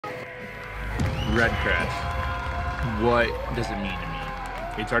Redcrest. What does it mean to me?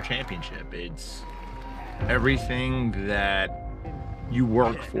 It's our championship. It's everything that you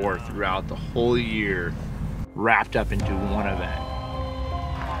work for throughout the whole year wrapped up into one event.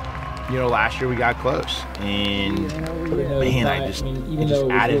 You know, last year we got close, and man, it just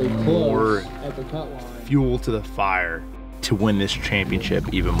added more fuel to the fire to win this championship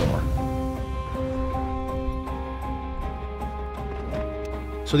even more.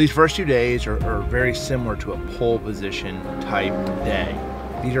 So these first 2 days are very similar to a pole position type day.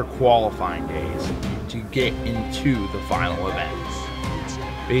 These are qualifying days to get into the final event.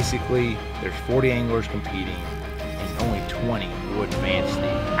 Basically, there's 40 anglers competing, and only 20 will advance to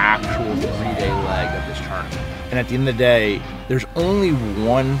the actual 3-day leg of this tournament. And at the end of the day, there's only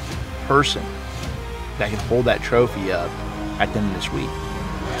one person that can hold that trophy up at the end of this week.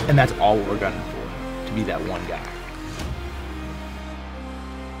 And that's all we're gunning for, to be that one guy.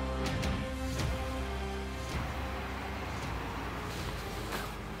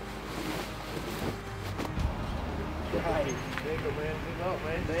 Thank you, man. Good luck,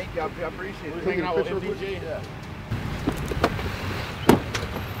 man. Thank you. I appreciate it. We're hanging out with MDJ. Yeah.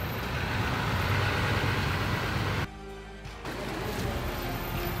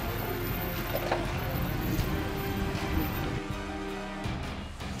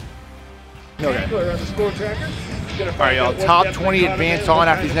 Okay. On the score tracker. All right, y'all. Top 20 advance on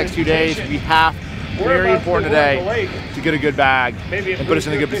after these next 2 days. We have, very important today, to get a good bag and put us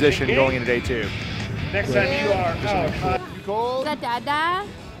in a good position going into day 2. Next time you are out. You cold? Is that Dada?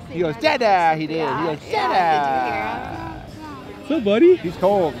 He goes, Dada. He did. He goes, Yeah, Dada. did you hear him? What's up, buddy? He's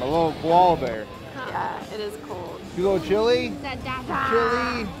cold. My little koala bear. Yeah, it is cold. You a little chilly? That Dada.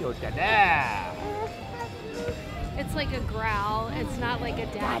 Chilly? He goes, Dada. It's like a growl. It's not like a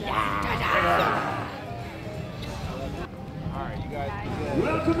dada. All right, you guys.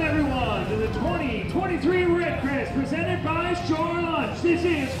 Welcome everyone to the 2023 Redcrest presented by Shore Lunch. This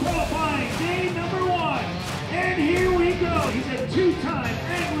is qualifying day number 1. And here we go. He's a 2-time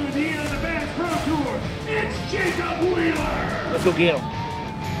angler of the year on the Bass Pro Tour. It's Jacob Wheeler. Let's go get him.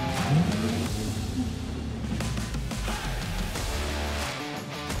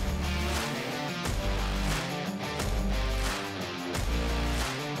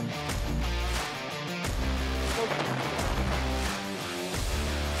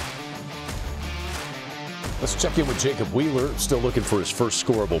 Let's check in with Jacob Wheeler, still looking for his first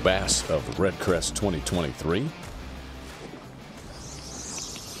scoreable bass of Redcrest 2023.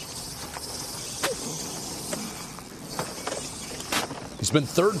 He's been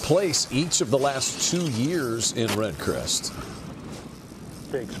 3rd place each of the last 2 years in Redcrest.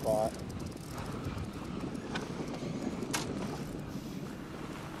 Big spot.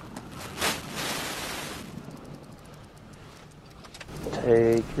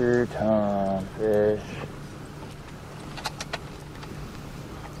 Take your time, fish.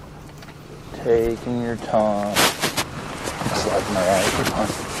 Taking your time. Slide my eye. Come on.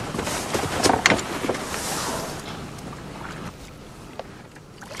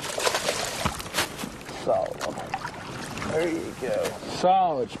 Solid one. There you go.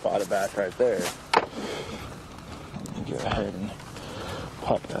 Solid spotted bass right there. Let me go ahead and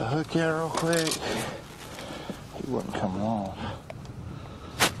pop that hook in real quick. He wasn't coming off.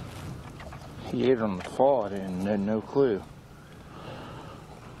 He ate on the fall and had no clue.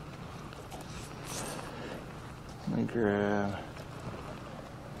 Let me grab.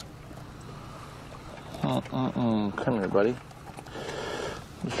 Come here, buddy.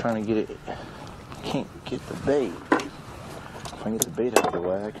 I'm just trying to get it. Can't get the bait. If I can get the bait out of the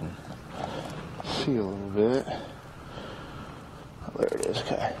way, I can see a little bit. Oh, there it is.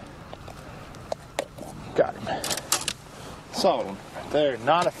 Okay. Got him. Solid one right there.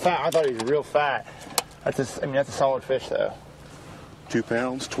 Not a fat. I thought he was real fat. That's a solid fish though. 2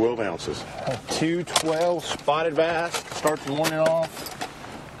 pounds, 12 ounces. A 212 spotted bass. Start the morning off.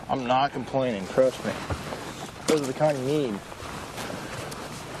 I'm not complaining. Trust me. Those are the kind you need.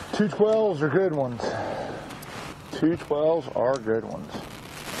 212s are good ones. 212s are good ones.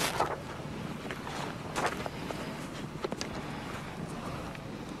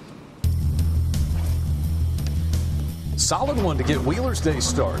 Solid one to get Wheeler's day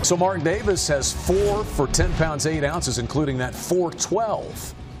start. So Mark Davis has 4 for 10 pounds, 8 ounces, including that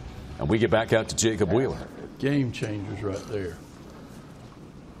 412. And we get back out to Jacob Wheeler. Game changers right there.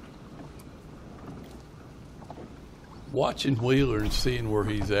 Watching Wheeler and seeing where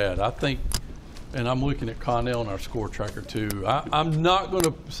he's at, I think, and I'm looking at Connell on our score tracker too. I'm not going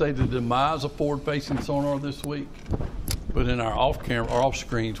to say the demise of forward-facing sonar this week, But in our off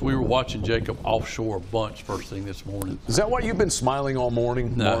screens, we were watching Jacob offshore a bunch first thing this morning. Is that why you've been smiling all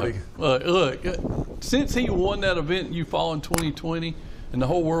morning, No. Marty? Look, since he won that event you fall in 2020, and the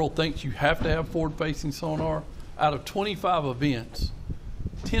whole world thinks you have to have forward-facing sonar, out of 25 events,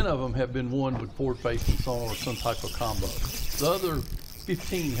 10 of them have been won with forward-facing sonar or some type of combo. The other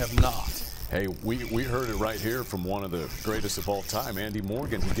 15 have not. Hey, we heard it right here from one of the greatest of all time, Andy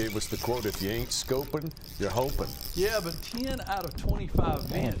Morgan. He gave us the quote, "If you ain't scoping, you're hoping." Yeah, but 10 out of 25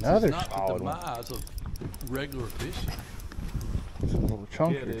 events is another not the solid one. demise of regular fishing. It's a little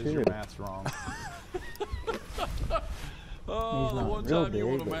chunkier, It is. too. Your math's wrong. Oh, He's the not one real time you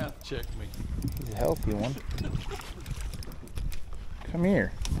want to big, but- math check me. He's a healthy one. Come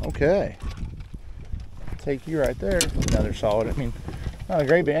here. Okay. Take you right there. Another solid. I mean, not a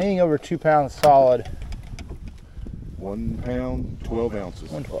great, but anything over 2 pounds solid. 1 pound, 12 ounces.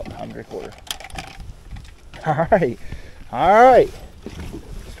 112, 1/4. All right. All right.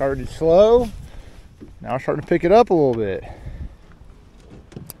 Started slow. Now I'm starting to pick it up a little bit.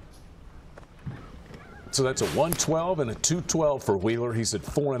 So that's a 112 and a 212 for Wheeler. He's at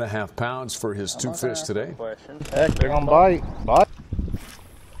 4.5 pounds for his 2 fish today. Heck, they're gonna bite. Bite.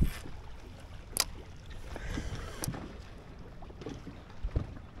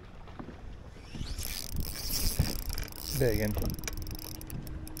 Biggin.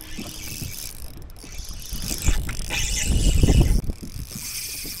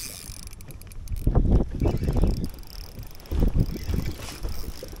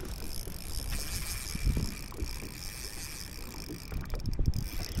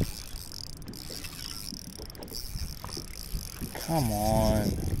 Come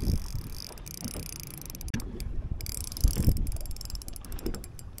on.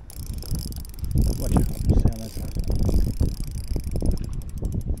 Watch out. Stay on that side.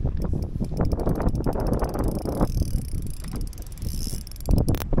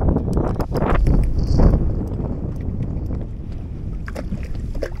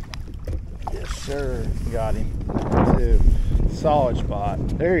 Yes, sir. Got him. Two. Solid spot.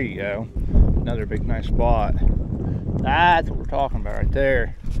 There you go. Another big, nice spot. That's what we're talking about right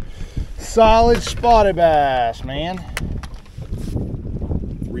there. Solid spotted bass, man.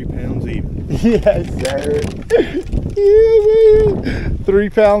 3 pounds even. Yes, sir. Yeah, man. 3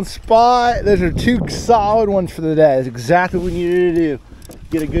 pound spot. Those are 2 solid ones for the day. That's exactly what we needed to do.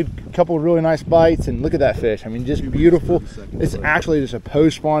 Get a good couple of really nice bites, and look at that fish. I mean, just beautiful. It's actually just a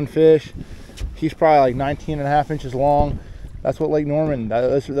post-spawn fish. He's probably like 19.5 inches long. That's what Lake Norman,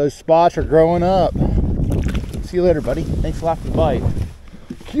 those spots are growing up. See you later, buddy. Thanks a lot for the bite.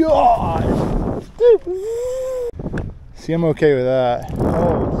 God! See, I'm okay with that.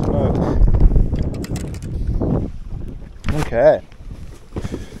 Holy smokes. Okay.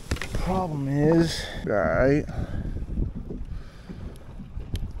 Problem is, all right.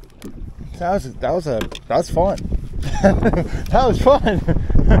 That was fun. That was fun.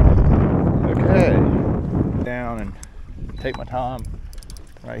 Okay. Down and take my time.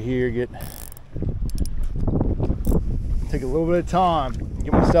 Right here, take a little bit of time,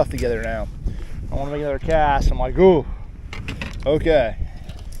 get my stuff together now. I want to make another cast. I'm like, ooh, okay.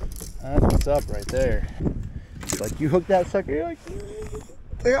 That's what's up right there. It's like you hook that sucker, you're like,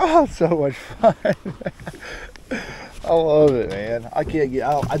 oh, so much fun. I love it, man. I can't get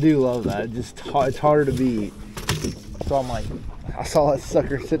out. I do love that. It's harder to beat. So I'm like, I saw that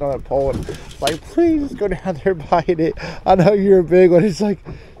sucker sitting on that pole and it's like, please just go down there and bite it. I know you're a big one. It's like,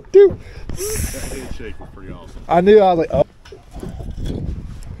 dude. That handshake was pretty awesome. I knew. I was like, oh.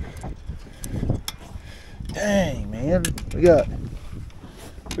 Dang, man. We got.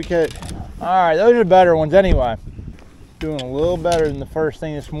 All right, those are better ones anyway. Doing a little better than the first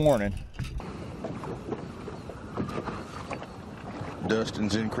thing this morning.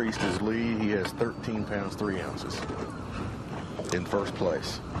 Dustin's increased his lead. He has 13 pounds, 3 ounces in first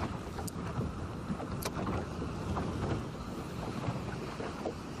place.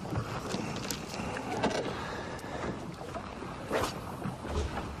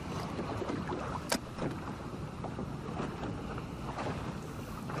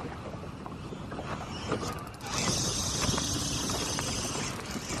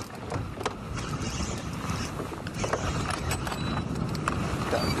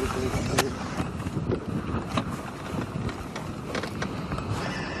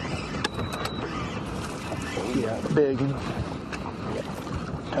 Yeah, big.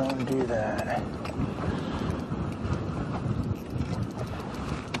 Don't do that.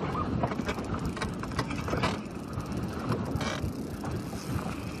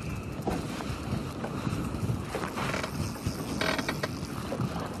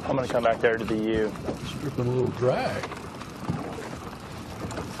 I'm gonna come back there to the U. Stripping a little drag.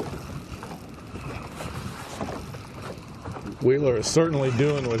 Wheeler is certainly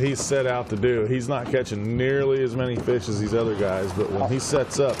doing what he's set out to do. He's not catching nearly as many fish as these other guys, but when he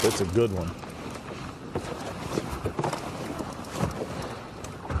sets up, it's a good one.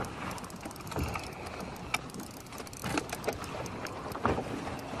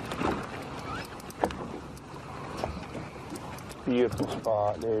 Beautiful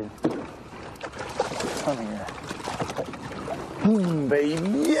spot, dude. Come here.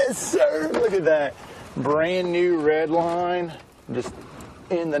 Baby. Yes, sir. Look at that. Brand new red line. Just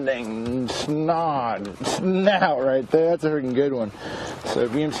in the dang snout right there. That's a freaking good one. So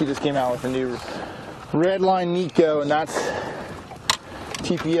BMC just came out with a new red line Nico, and that's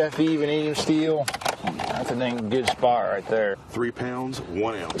TPFE vanadium steel. That's a dang good spot right there. 3 pounds,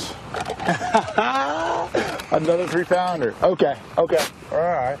 1 ounce. Another 3-pounder. Okay. All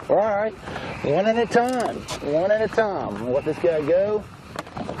right. One at a time. Let this guy go.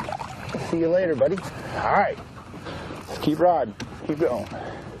 See you later, buddy. All right. Let's keep riding. Keep going.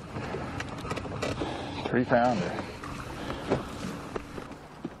 3-pounder.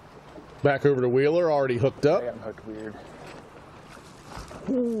 Back over to Wheeler, already hooked up. I got him hooked weird.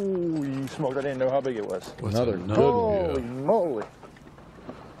 Ooh, you smoked. I didn't know how big it was. Another good one. Holy moly.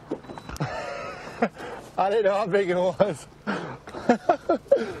 I didn't know how big it was.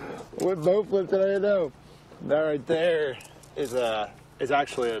 With both flips, I didn't know. That right there is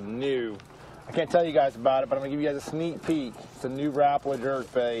actually a new, I can't tell you guys about it, but I'm going to give you guys a sneak peek. It's a new Rapala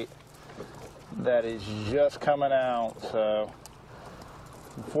jerkbait that is just coming out. So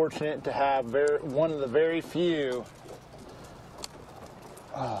I'm fortunate to have one of the very few.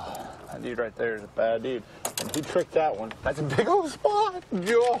 Oh, that dude right there is a bad dude. And he tricked that one. That's a big old spot.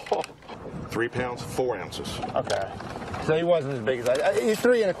 Oh. 3 pounds, 4 ounces. Okay. So he wasn't as big as I. He's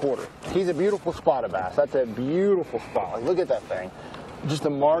 3 1/4. He's a beautiful spotted bass. That's a beautiful spot. Like, look at that thing. Just the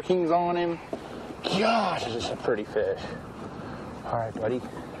markings on him. Gosh, it's just a pretty fish. All right, buddy.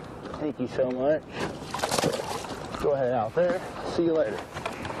 Thank you so much. Go ahead out there. See you later.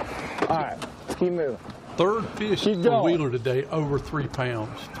 All right, let's keep moving. Third fish for Wheeler today, over 3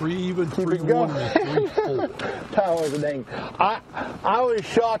 pounds. 3 even, 3-1, and 3-4. That was a dang. I was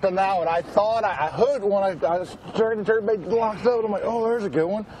shocked on that one. I thought I hooked when I was starting to jerkbait locked up. I'm like, oh, there's a good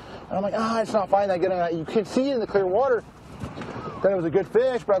one. And I'm like, it's not finding that good enough. You can see it in the clear water that it was a good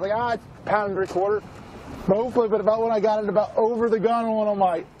fish, but I was like, it's a pound and 3/4. Hopefully, but about when I got it about over the gun one, I'm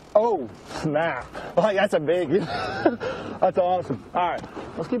like, oh, snap. Like, that's a big, that's awesome. All right,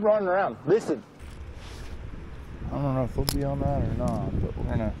 let's keep running around. Listen. I don't know if we'll be on that or not, but we're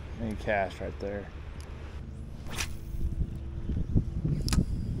gonna make a cast right there.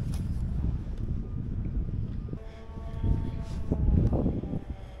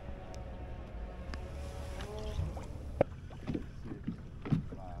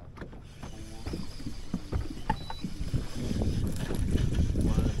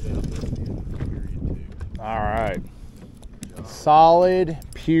 All right. Solid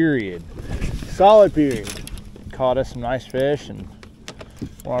period. Caught us some nice fish, and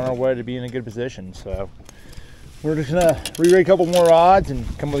we're on our way to be in a good position. So we're just gonna re-rig a couple more rods and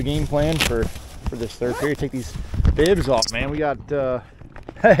come up with a game plan for this third period. Take these bibs off, man. We got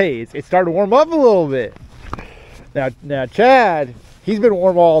hey, it's starting to warm up a little bit. Now Chad, he's been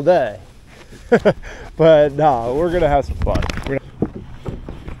warm all day. But no, we're gonna have some fun.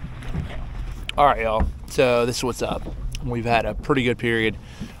 All right, y'all. So this is what's up. We've had a pretty good period.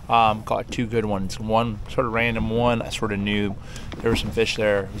 Caught 2 good ones. One sort of random, one I sort of knew there were some fish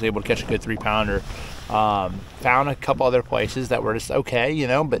there. Was able to catch a good 3-pounder. Found a couple other places that were just okay, you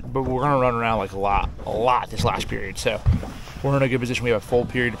know, but we're gonna run around like a lot this last period. So we're in a good position. We have a full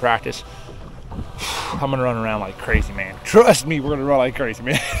period to practice. I'm gonna run around like crazy, man. Trust me, we're gonna run like crazy,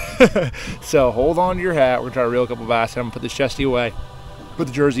 man. So hold on to your hat. We're gonna try to reel a couple bass. I'm gonna put this chesty away, put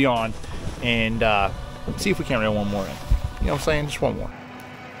the jersey on, and see if we can't reel one more in. You know what I'm saying? Just one more.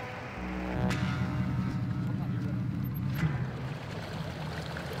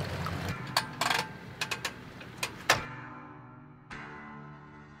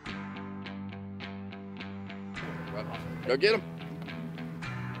 Go get him.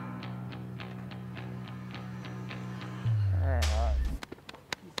 All right.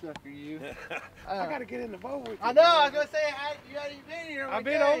 Stuff for you. I gotta get in the boat with you. I know. I was gonna say, you haven't even been here. I've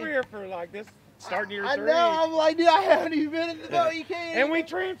been over here for like this, starting year 3. I know. I'm like, dude, I haven't even been in the boat. You can't. And we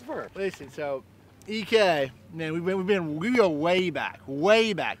transfer. Listen, so EK, man, we go way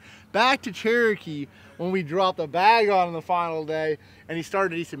back to Cherokee when we dropped a bag on the final day, and he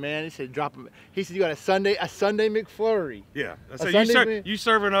said, man, he said, drop him. He said, you got a Sunday McFlurry. Yeah. So you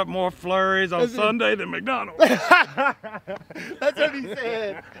serving up more flurries on Sunday than McDonald's. That's what he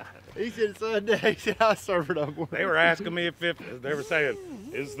said. He said Sunday. He said, I'll serve it up. They were asking me if they were saying,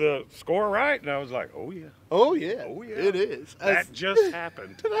 is the score right? And I was like, oh yeah. Oh yeah. Oh yeah. It is. That just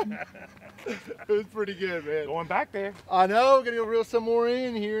happened. It was pretty good, man. Going back there. I know. We're gonna go reel some more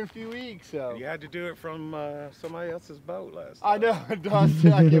in here in a few weeks. So you had to do it from somebody else's boat last time. I know.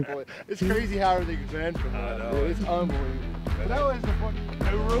 Dustin, I can't believe it. It's crazy how everything's been from that. It's unbelievable. But that was the fucking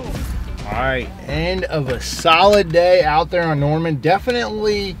new rule. All right, end of a solid day out there on Norman.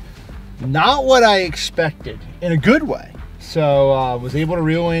 Definitely not what I expected in a good way. So was able to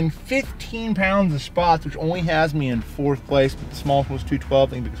reel in 15 pounds of spots, which only has me in 4th place, but the smallest one was 212.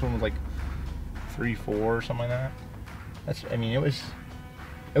 I think the biggest one was like 3-4 or something like that. I mean, it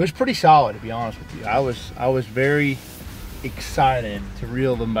was pretty solid, to be honest with you. I was very excited to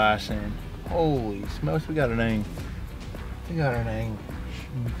reel them bass in. Holy smokes, we got an ang. We got an ang.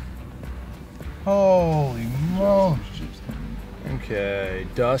 Holy moly. Okay,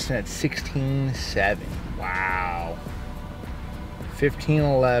 Dustin at 16.7. Wow.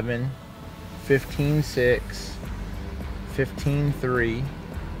 15.11, 15.6, 15.3,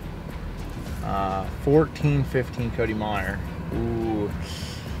 14.15 Cody Meyer. Ooh.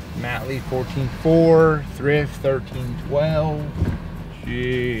 Matt Lee 14.4, Thrift 13.12.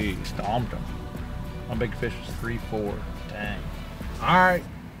 Jeez, stomped him. My big fish was 3.4. Dang. All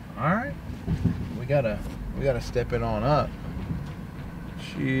right. We gotta step it on up.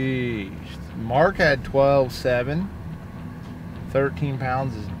 Jeez. Mark had 12.7. 13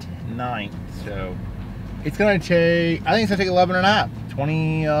 pounds is 9th, so it's gonna take, I think it's gonna take 11 and a half,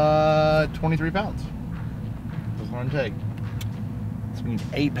 23 pounds. That's what it's gonna take. So we need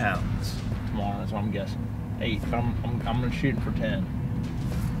 8 pounds tomorrow, that's what I'm guessing. 8, but I'm gonna shoot for 10.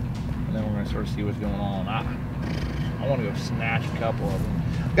 And then we're gonna sort of see what's going on. I wanna go snatch a couple of them.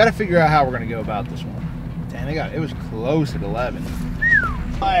 Gotta figure out how we're gonna go about this one. Damn, it was close at 11.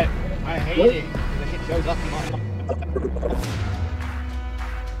 I hate it, because it shows up in my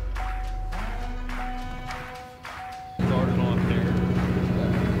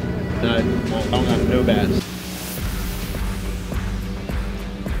well, I don't have no bass.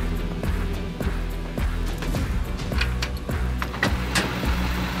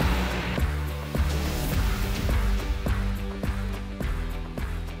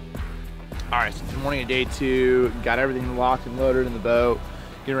 All right, so it's the morning of day 2. Got everything locked and loaded in the boat.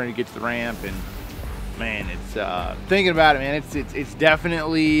 Getting ready to get to the ramp, and man, it's thinking about it, man. It's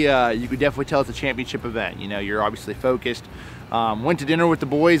definitely you could definitely tell it's a championship event. You know, you're obviously focused. Went to dinner with the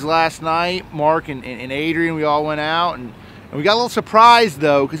boys last night, Mark and Adrian. We all went out, and we got a little surprise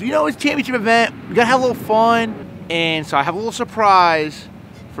though, because you know it's a championship event. We gotta have a little fun, and so I have a little surprise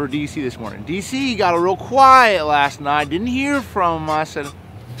for DC this morning. DC got a real quiet last night. Didn't hear from him. I said,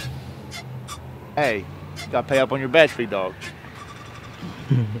 "Hey, you gotta pay up on your batch fee, dog."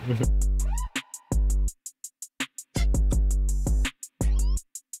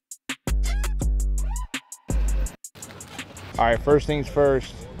 All right, first things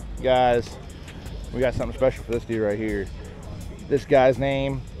first, guys, we got something special for this dude right here. This guy's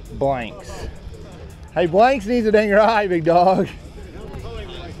name, Blanks. Hey, Blanks needs a dinger eye, big dog.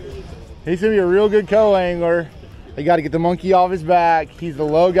 He's gonna be a real good co-angler. They gotta get the monkey off his back. He's the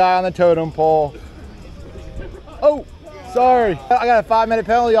low guy on the totem pole. Oh, sorry. I got a 5-minute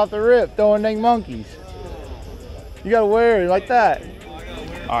penalty off the rip, throwing dang monkeys. You gotta wear it like that.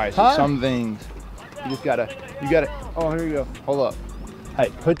 All right, so some things, you gotta, oh, here you go, hold up. Hey,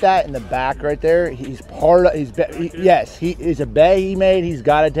 put that in the back right there. He's part of, yes, he is a bet he made. He's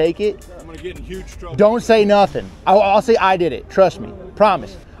got to take it. I'm going to get in huge trouble. Don't say nothing. I'll say I did it. Trust me.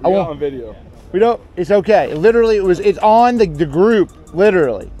 Promise. I won't. On video. We don't, it's okay. Literally, it's on the group,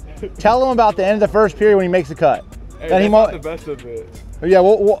 literally. Tell him about the end of the first period when he makes the cut. Hey, that's not the best of it. Yeah,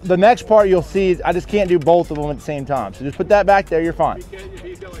 well, the next part you'll see, I just can't do both of them at the same time. So just put that back there, you're fine. If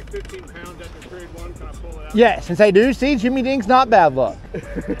he's got like 15 pounds after period 1, can I pull it out? Yes, and say, dude, see, Jimmy Dink's not bad luck.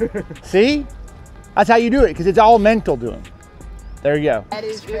 See? That's how you do it, because it's all mental to him. There you go.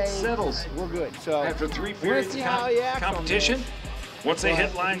 It settles. We're good. So after 3 periods competition, once they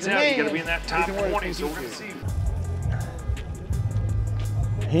hit lines out, you got to be in that top 20. So we're going to see.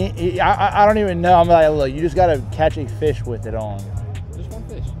 I don't even know. I'm like, look, you just got to catch a fish with it on. Just one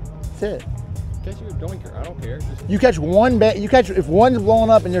fish. That's it. Catch you a doinker. I don't care. You catch one bet. You catch if one's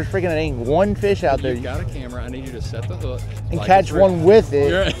blowing up and there's freaking ain't one fish out there. You've got a camera. I need you to set the hook and like catch one with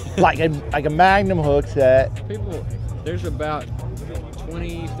it, like a Magnum hook set. People, there's about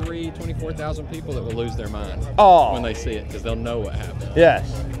 24,000 people that will lose their mind when they see it, because they'll know what happened.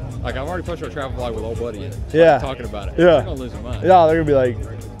 Yes. Like, I've already posted our travel vlog with old buddy in it. Yeah. Like, talking about it. Yeah. They're gonna lose their mind. Yeah, they're gonna be like,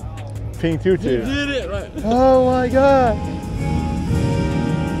 Pink Tutu. You did it, right? Oh my God.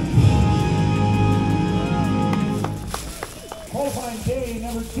 Qualifying day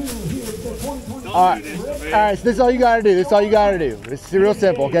number 2 here at the 2020. All right, so this is all you gotta do. This is all you gotta do. It's real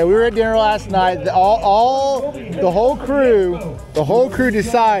simple, okay? We were at dinner last night. The whole crew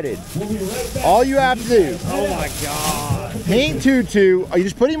decided. All you have to do. Oh my God. Pink Tutu, you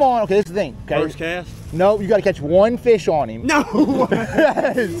just put him on. Okay, this is the thing. Okay? First cast? No, you gotta catch one fish on him. No.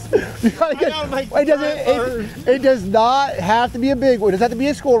 Yes. You gotta catch, it does not have to be a big one. It doesn't have to be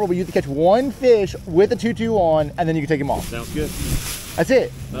a scorable, but you have to catch one fish with a tutu on, and then you can take him off. Sounds good. That's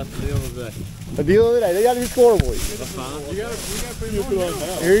it. That's the deal of the day. The deal of the day. They gotta be scorable. That's fine. You gotta put him on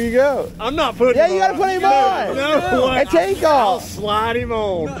now. Here you go. I'm not putting him on. Yeah, you gotta put him on. No way. And take I'll off. slide him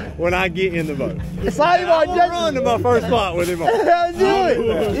on when I get in the boat. Slide him on. I'll run to my first spot with him on. Do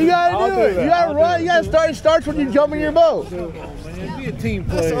it. You gotta do it. You gotta run. You gotta start. It starts when you jump in your boat. Be a team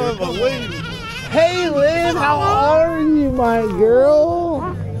player. That's unbelievable. Hey, Liv, how are you, my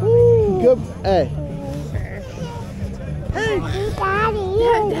girl? Good. Hey. Hey.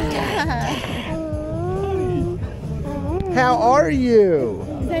 How are you?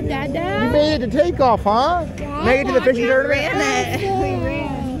 Is that Dada? You made it to takeoff, huh? Made it to the fishing tournament? We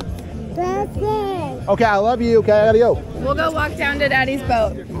ran. That's it. Okay, I love you. Okay, I gotta go. We'll go walk down to Daddy's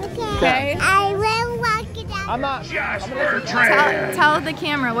boat. Okay. I will walk it down. I'm not. Tell the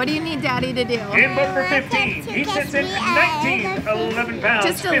camera, what do you need Daddy to do? In boat number 15, he sits in 19, 11 pounds,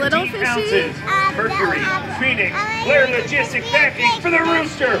 Just a little 15 fishy? ounces. Mercury, Phoenix, Blair Logistic backing for the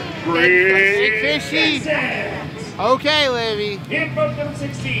Rooster. Big fishy. Okay, Livy. In boat number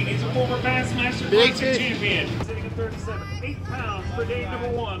 16, he's a former Bassmaster Big Classic fish. champion. Sitting at 37, 8 pounds for day number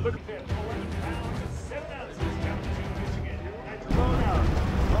 1. Look at that. 7 ounces. Michigan. At your boat out.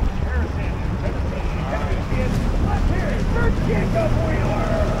 From Harrison. Let's hear it for Jacob Wheeler.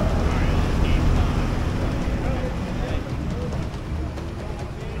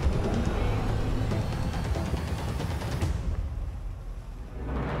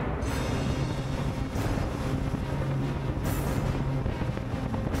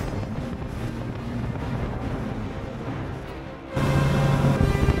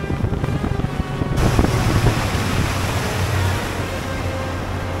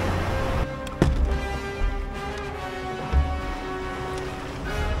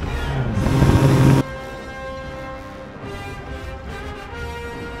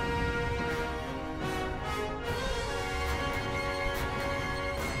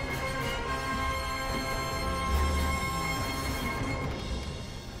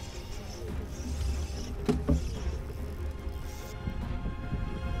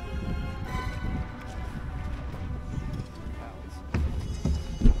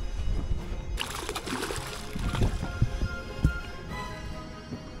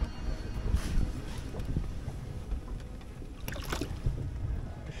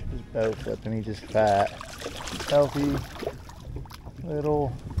 Boat flipping, he's just fat. Healthy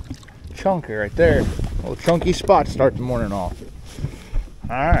little chunker right there. Little chunky spot to start the morning off.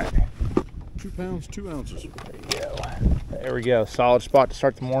 Alright. 2 pounds, 2 ounces. There you go. There we go. Solid spot to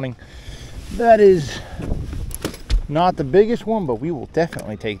start the morning. That is not the biggest one, but we will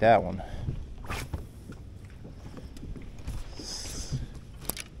definitely take that one.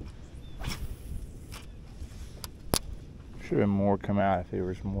 Should have been more come out if there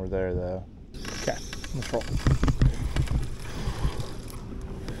was more there though. Okay, let's roll.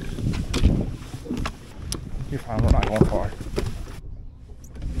 You're fine, we're not going far.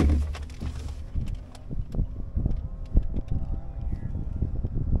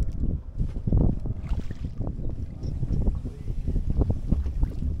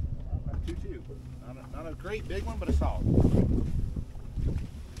 Not a great big one, but a solid.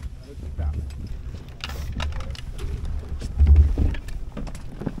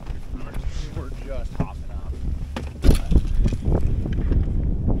 We're just hopping up.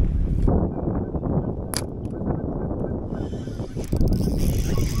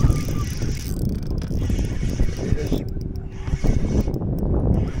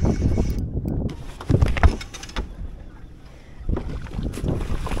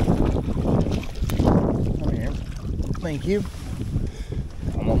 Come here. Thank you.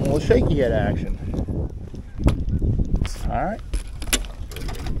 I'm on a little shaky head action. All right.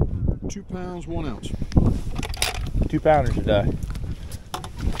 2 pounds, 1 ounce. 2 pounders today.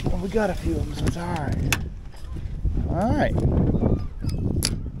 Well, we got a few of them, so it's all right. All right.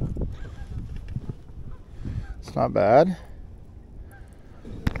 It's not bad.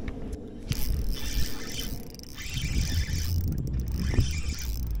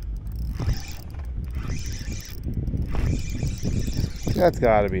 That's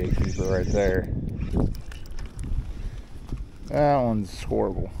got to be a keeper right there. That one's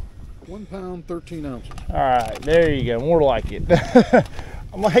scoreable. 1 pound, 13 ounces. All right, there you go. More like it.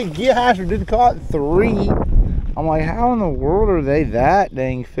 I'm like, yeah, I did caught 3. I'm like, how in the world are they that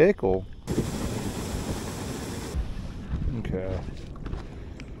dang fickle? Okay.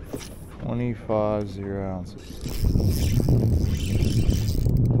 25 0 ounces.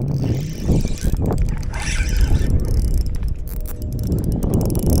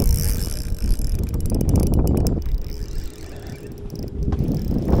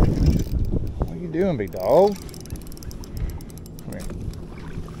 What are you doing, big dog? Come here.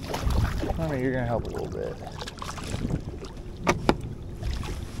 I mean, you're gonna help a little bit.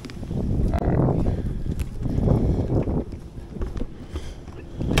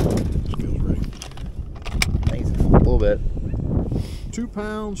 Bit. 2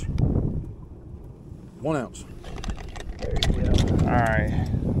 pounds, 1 ounce. There you go. All right,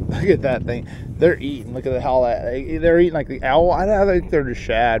 look at that thing. They're eating. Look at how they're eating like the owl. I think they're just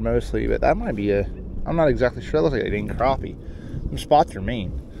shad mostly, but that might be a. I'm not exactly sure. It looks like they didn't crappie. Them spots are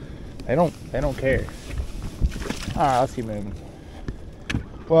mean. They don't care. All right, let's keep moving.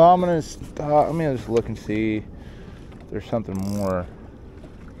 Well, I'm gonna just look and see if there's something more.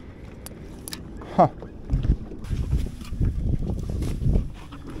 Huh.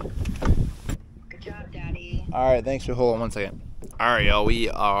 All right, thanks for holding 1 second. All right, y'all, we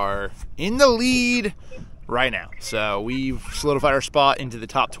are in the lead right now. So we've solidified our spot into the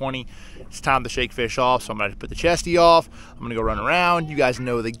top 20. It's time to shake fish off, so I'm gonna put the chesty off. I'm gonna go run around. You guys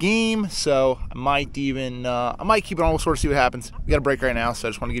know the game, so I might even, I might keep it on, we'll sort of see what happens. We got a break right now, so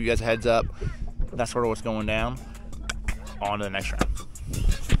I just wanna give you guys a heads up. That's sort of what's going down. On to the next round.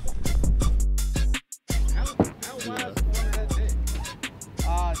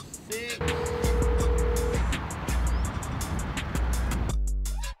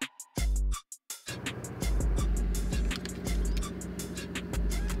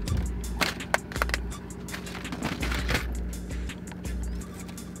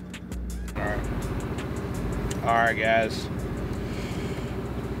 Alright guys,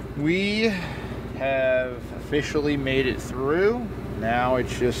 we have officially made it through. Now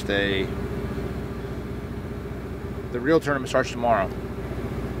it's just the real tournament starts tomorrow.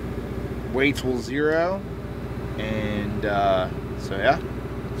 Weights will 0, and so yeah,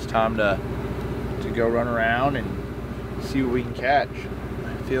 it's time to go run around and see what we can catch.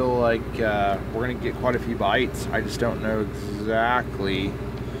 I feel like we're gonna get quite a few bites. I just don't know exactly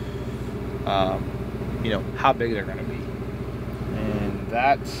you know, how big they're gonna be. And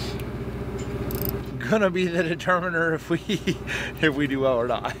that's gonna be the determiner if we do well or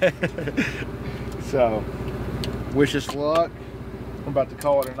not. So, wish us luck. I'm about to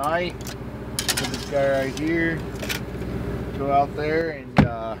call it a night. Put this guy right here. Go out there and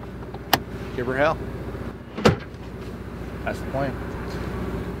give her hell. That's the plan.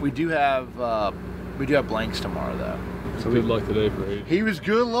 We do have blanks tomorrow though. So good luck today for 8. He was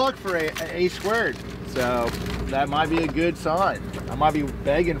good luck for a squared. So that might be a good sign. I might be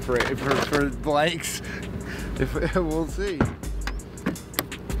begging for blanks. We'll see.